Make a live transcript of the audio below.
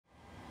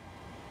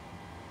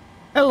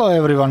Hello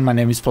everyone, my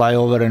name is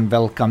FlyOver and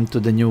welcome to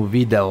the new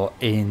video.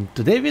 In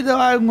today's video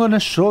I'm gonna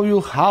show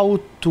you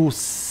how to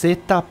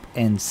set up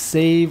and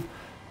save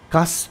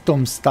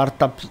custom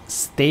startup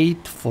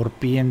state for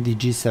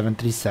PMDG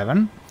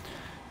 737.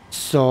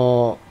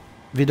 So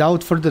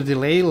without further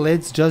delay,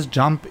 let's just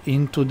jump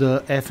into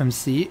the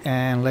FMC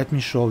and let me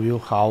show you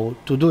how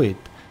to do it.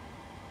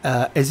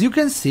 As you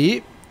can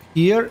see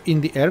here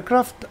in the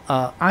aircraft,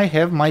 I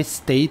have my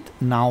state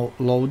now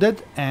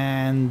loaded,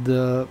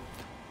 and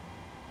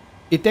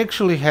it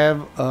actually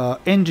have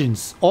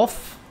engines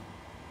off,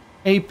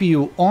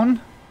 APU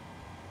on,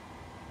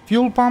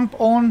 fuel pump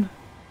on,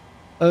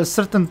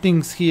 certain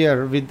things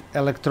here with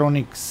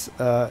electronics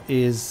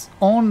is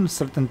on,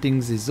 certain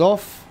things is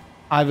off.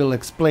 I will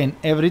explain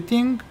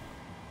everything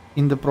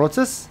in the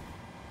process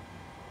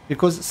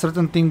because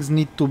certain things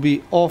need to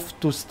be off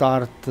to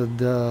start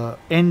the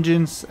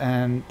engines,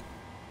 and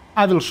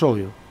I will show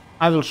you.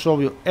 I will show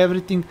you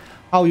everything,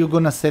 how you're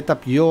gonna set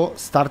up your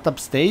startup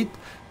state.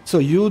 So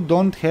you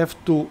don't have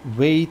to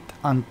wait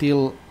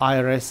until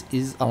IRS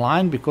is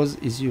aligned, because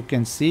as you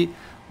can see,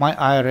 my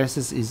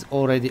IRS is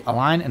already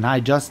aligned and I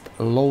just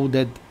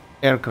loaded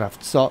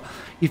aircraft. So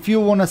if you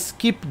want to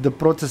skip the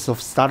process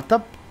of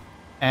startup,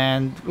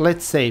 and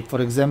let's say,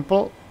 for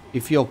example,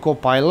 if your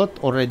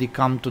co-pilot already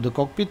come to the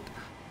cockpit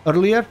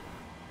earlier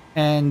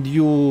and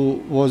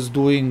you was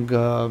doing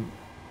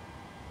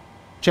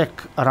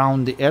check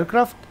around the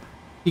aircraft,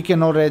 he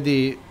can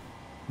already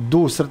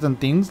do certain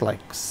things like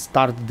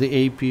start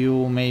the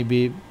APU,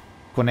 maybe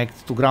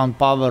connect to ground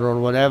power or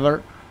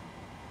whatever.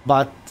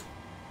 But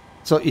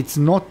so it's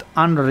not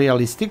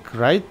unrealistic,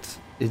 right?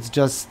 It's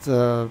just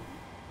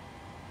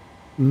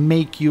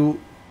make you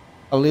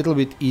a little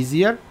bit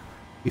easier.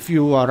 If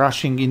you are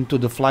rushing into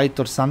the flight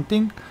or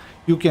something,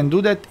 you can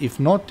do that. If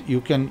not,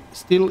 you can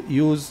still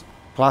use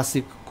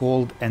classic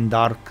cold and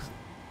dark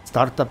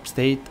startup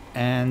state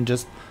and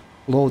just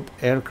load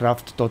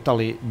aircraft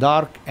totally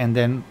dark and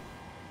then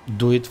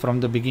do it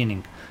from the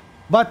beginning.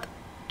 But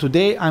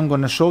today I'm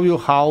gonna show you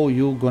how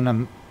you're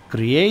gonna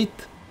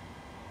create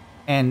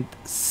and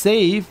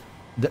save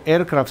the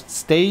aircraft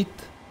state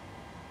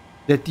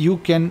that you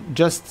can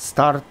just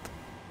start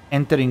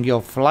entering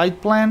your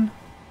flight plan,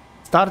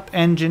 start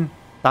engine,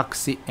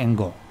 taxi and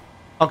go.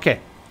 Okay,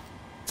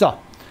 so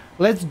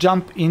let's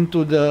jump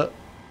into the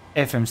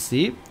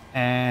FMC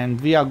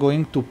and we are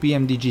going to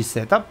PMDG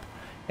setup.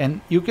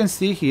 And you can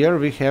see here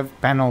we have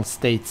panel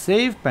state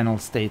save, panel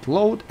state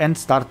load and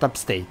startup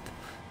state.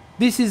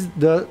 This is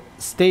the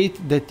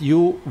state that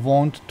you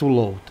want to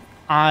load.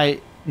 I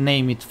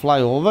name it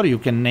FlyOver, you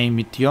can name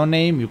it your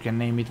name, you can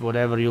name it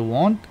whatever you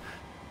want.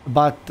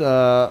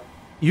 But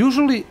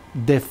usually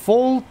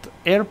default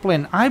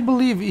airplane, I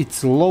believe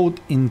it's load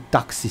in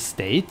taxi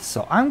state.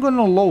 So I'm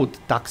gonna load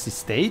taxi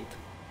state.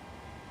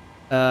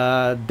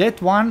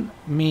 That one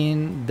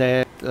mean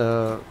that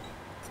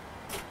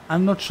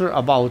I'm not sure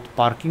about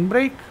parking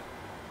brake,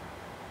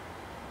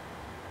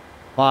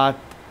 but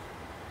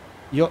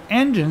your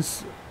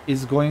engines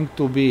is going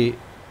to be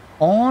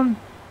on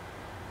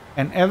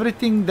and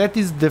everything. That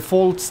is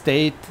default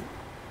state.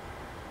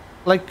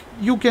 Like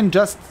you can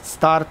just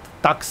start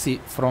taxi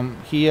from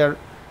here.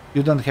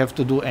 You don't have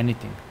to do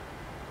anything.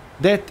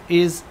 That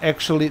is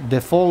actually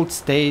default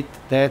state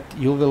that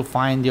you will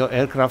find your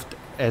aircraft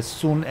as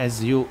soon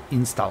as you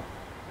install.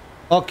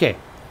 Okay,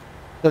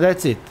 so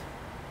that's it.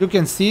 You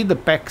can see the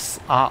packs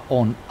are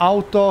on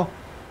auto,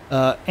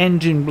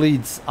 engine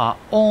bleeds are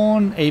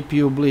on,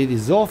 APU bleed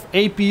is off,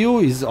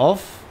 APU is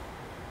off,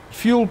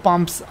 fuel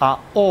pumps are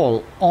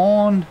all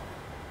on,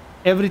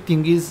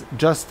 everything is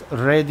just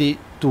ready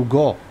to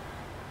go.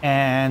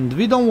 And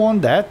we don't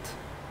want that.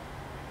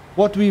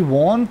 What we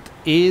want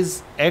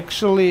is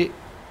actually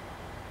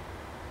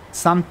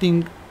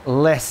something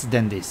less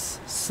than this.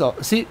 So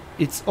see,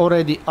 it's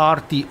already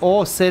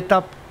RTO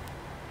setup,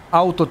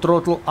 auto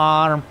throttle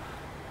arm,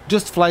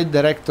 just flight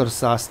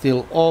directors are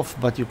still off,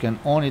 but you can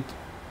on it,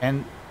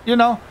 and you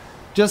know,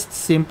 just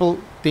simple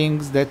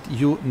things that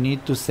you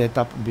need to set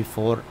up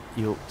before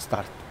you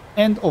start.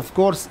 And of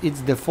course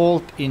it's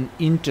default in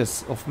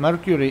inches of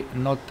mercury,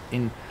 not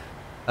in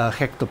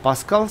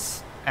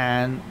hectopascals,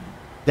 and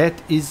that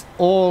is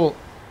all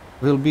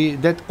will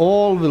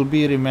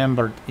be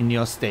remembered in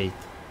your state,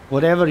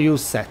 whatever you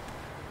set.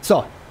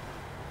 So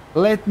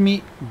let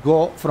me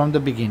go from the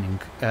beginning.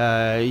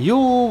 You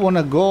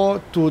wanna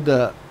go to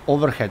the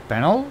overhead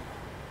panel,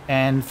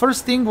 and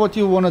first thing what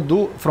you want to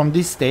do from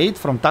this state,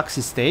 from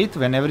taxi state,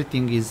 when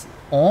everything is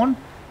on,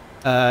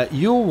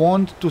 you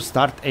want to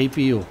start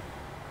APU.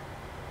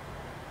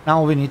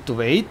 Now we need to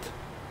wait.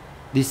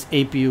 This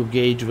APU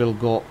gauge will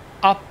go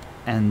up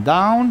and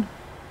down,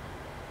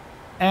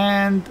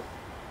 and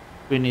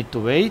we need to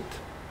wait.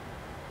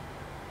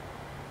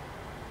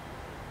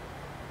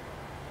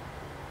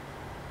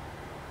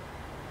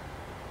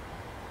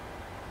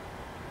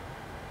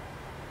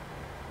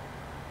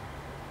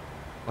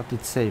 What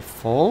did it say?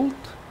 Fault?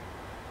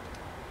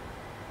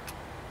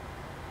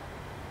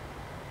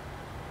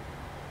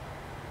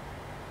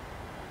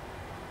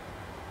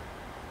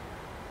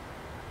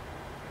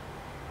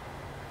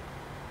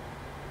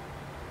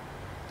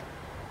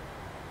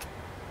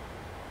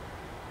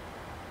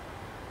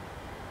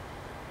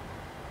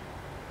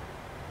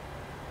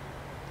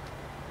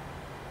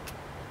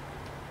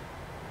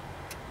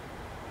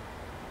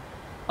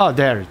 Oh,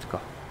 there it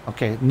go.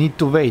 Okay, need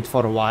to wait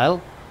for a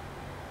while.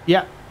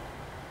 Yeah.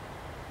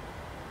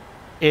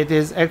 It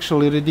is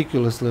actually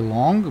ridiculously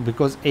long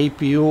because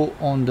APU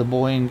on the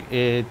Boeing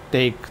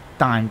take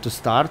time to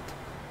start.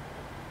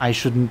 I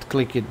shouldn't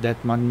click it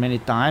that many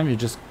times. You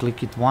just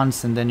click it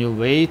once and then you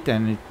wait,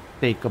 and it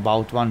take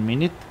about 1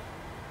 minute.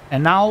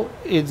 And now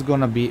it's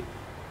gonna be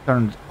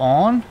turned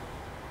on.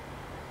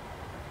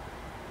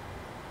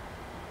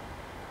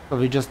 So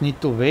we just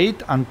need to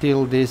wait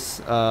until this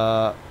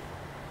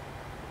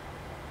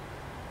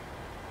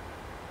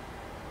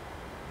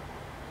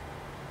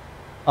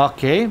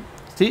okay,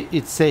 see,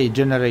 it say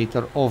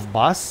generator off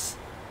bus.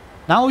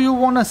 Now you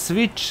wanna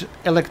switch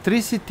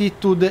electricity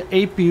to the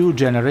APU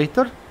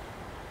generator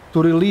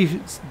to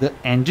release the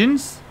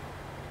engines.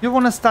 You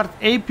wanna start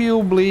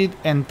APU bleed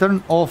and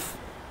turn off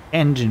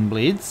engine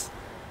bleeds.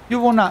 You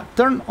wanna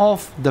turn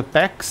off the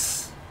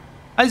PEX.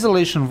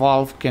 Isolation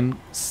valve can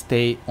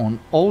stay on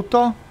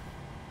auto.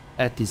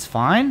 That is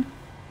fine.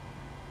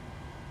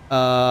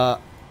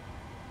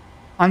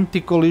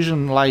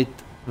 Anti-collision light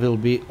will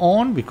be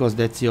on because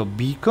that's your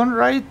beacon,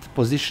 right?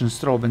 Position,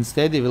 strobe and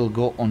steady will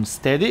go on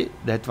steady.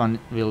 That one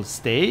will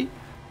stay.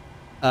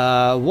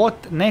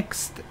 What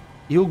next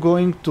you're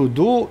going to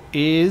do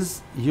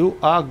is you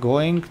are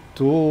going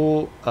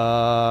to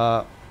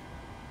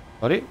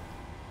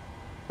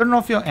turn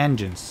off your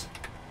engines.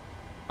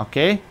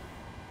 Okay,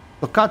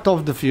 so cut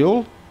off the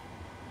fuel,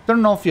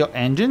 turn off your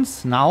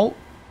engines now,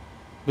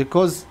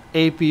 because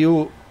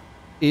APU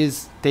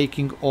is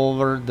taking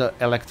over the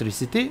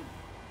electricity.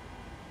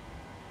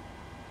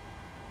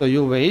 So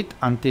you wait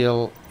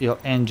until your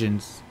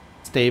engines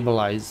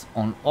stabilize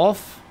on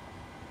off.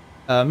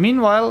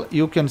 Meanwhile,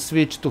 you can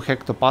switch to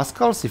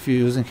hectopascals if you're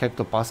using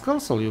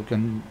hectopascals, so you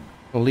can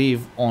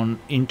leave on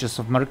inches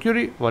of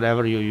mercury,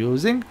 whatever you're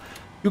using.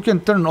 You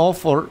can turn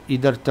off or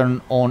either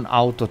turn on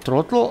auto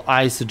throttle.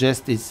 I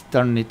suggest is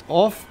turn it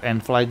off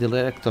and fly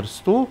directors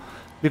too,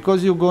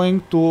 because you're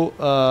going to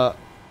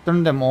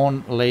turn them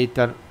on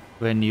later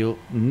when you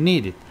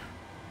need it.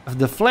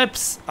 The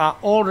flaps are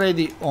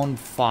already on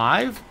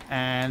 5,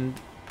 and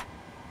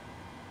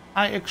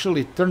I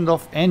actually turned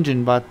off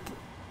engine, but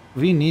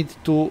we need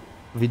to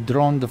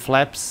withdraw the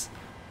flaps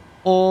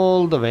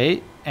all the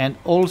way, and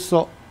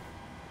also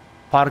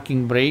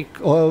parking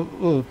brake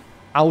or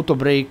auto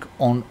brake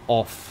on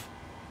off,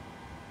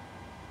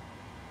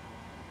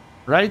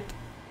 right?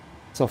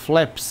 So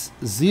flaps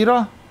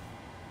 0,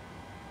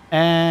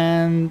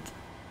 and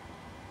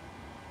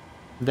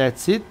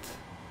that's it.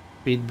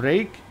 Speed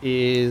brake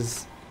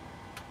is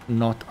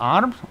not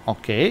armed.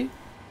 Okay,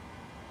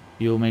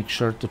 you make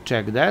sure to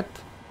check that.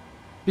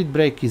 Speed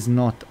brake is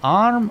not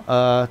armed.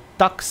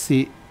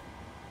 Taxi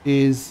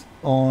is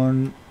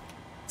on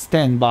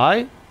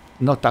standby.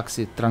 No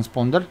taxi,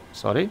 transponder,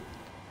 sorry.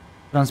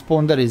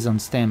 Transponder is on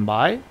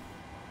standby.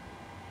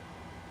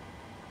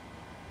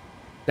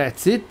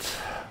 That's it.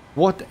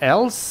 What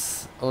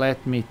else?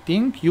 Let me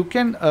think. You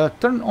can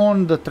turn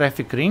on the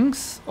traffic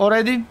rings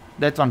already.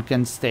 That one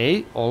can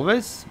stay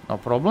always, no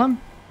problem.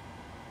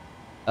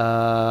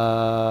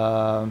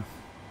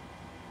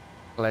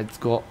 Let's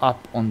go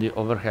up on the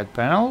overhead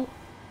panel.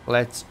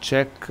 Let's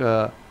check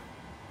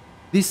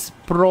these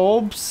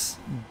probes.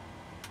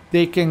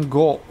 They can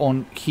go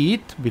on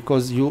heat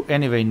because you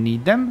anyway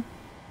need them.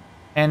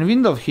 And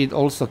window heat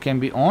also can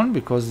be on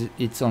because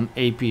it's on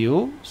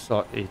APU,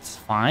 so it's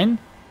fine.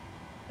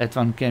 That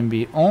one can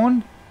be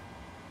on.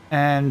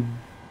 And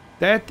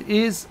that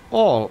is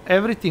all.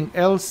 Everything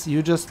else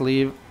you just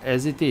leave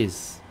as it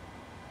is.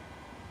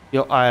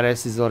 Your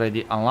IRS is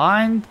already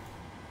aligned.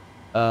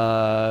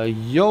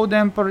 Yaw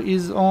damper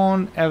is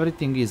on.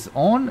 Everything is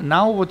on.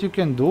 Now what you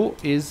can do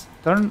is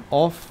turn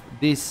off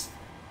these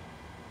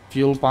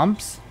fuel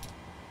pumps.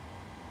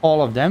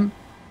 All of them.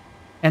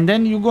 And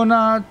then you're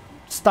gonna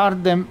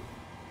start them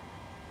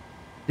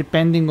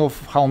depending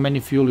of how many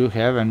fuel you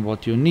have and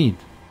what you need.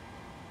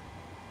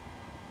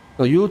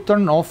 So you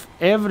turn off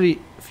every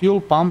fuel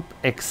pump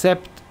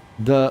except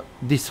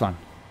this one.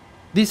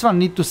 This one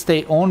need to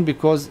stay on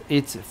because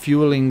it's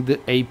fueling the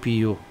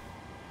APU.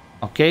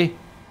 Okay?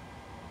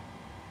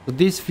 So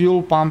this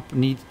fuel pump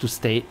needs to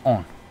stay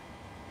on.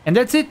 And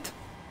that's it.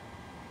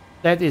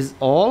 That is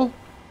all.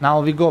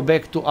 Now we go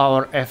back to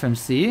our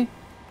FMC.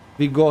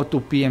 We go to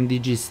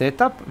PMDG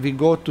setup. We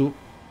go to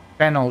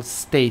panel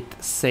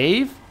state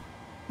save.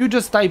 You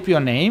just type your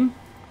name.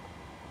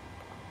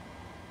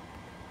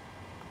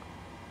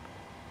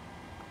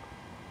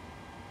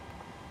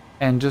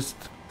 And just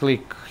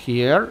click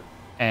here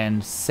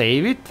and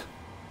save it.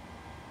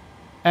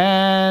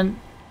 And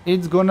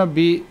it's gonna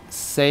be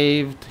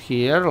saved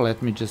here.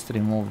 Let me just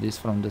remove this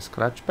from the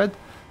scratch pad.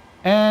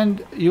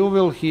 And you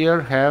will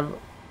here have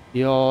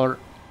your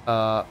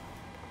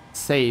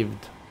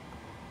saved.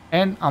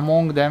 And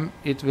among them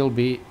it will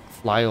be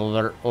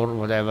FlyOver or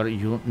whatever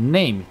you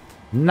name it.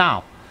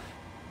 Now,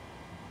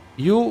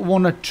 you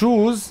wanna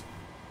choose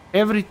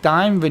every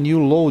time when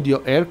you load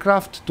your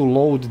aircraft to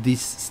load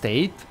this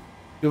state.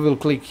 You will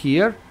click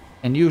here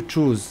and you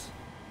choose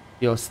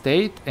your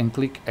state and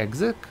click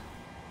execute.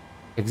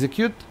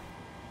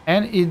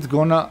 and it's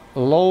gonna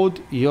load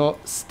your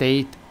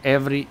state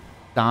every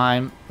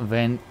time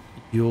when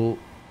you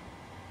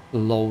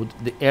load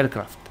the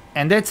aircraft.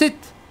 And that's it.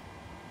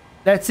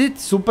 That's it.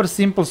 Super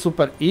simple,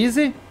 super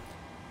easy.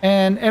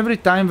 And every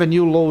time when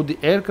you load the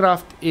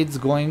aircraft, it's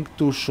going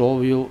to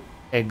show you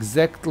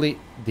exactly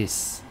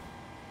this.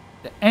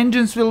 The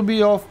engines will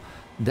be off,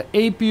 the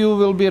APU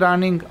will be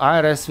running,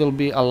 IRS will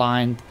be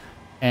aligned,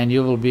 and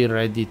you will be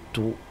ready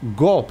to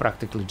go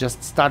practically.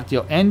 Just start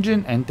your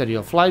engine, enter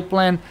your flight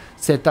plan,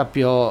 set up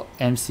your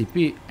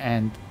MCP,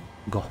 and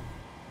go.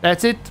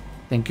 That's it.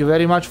 Thank you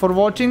very much for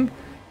watching,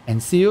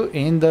 and see you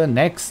in the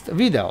next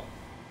video.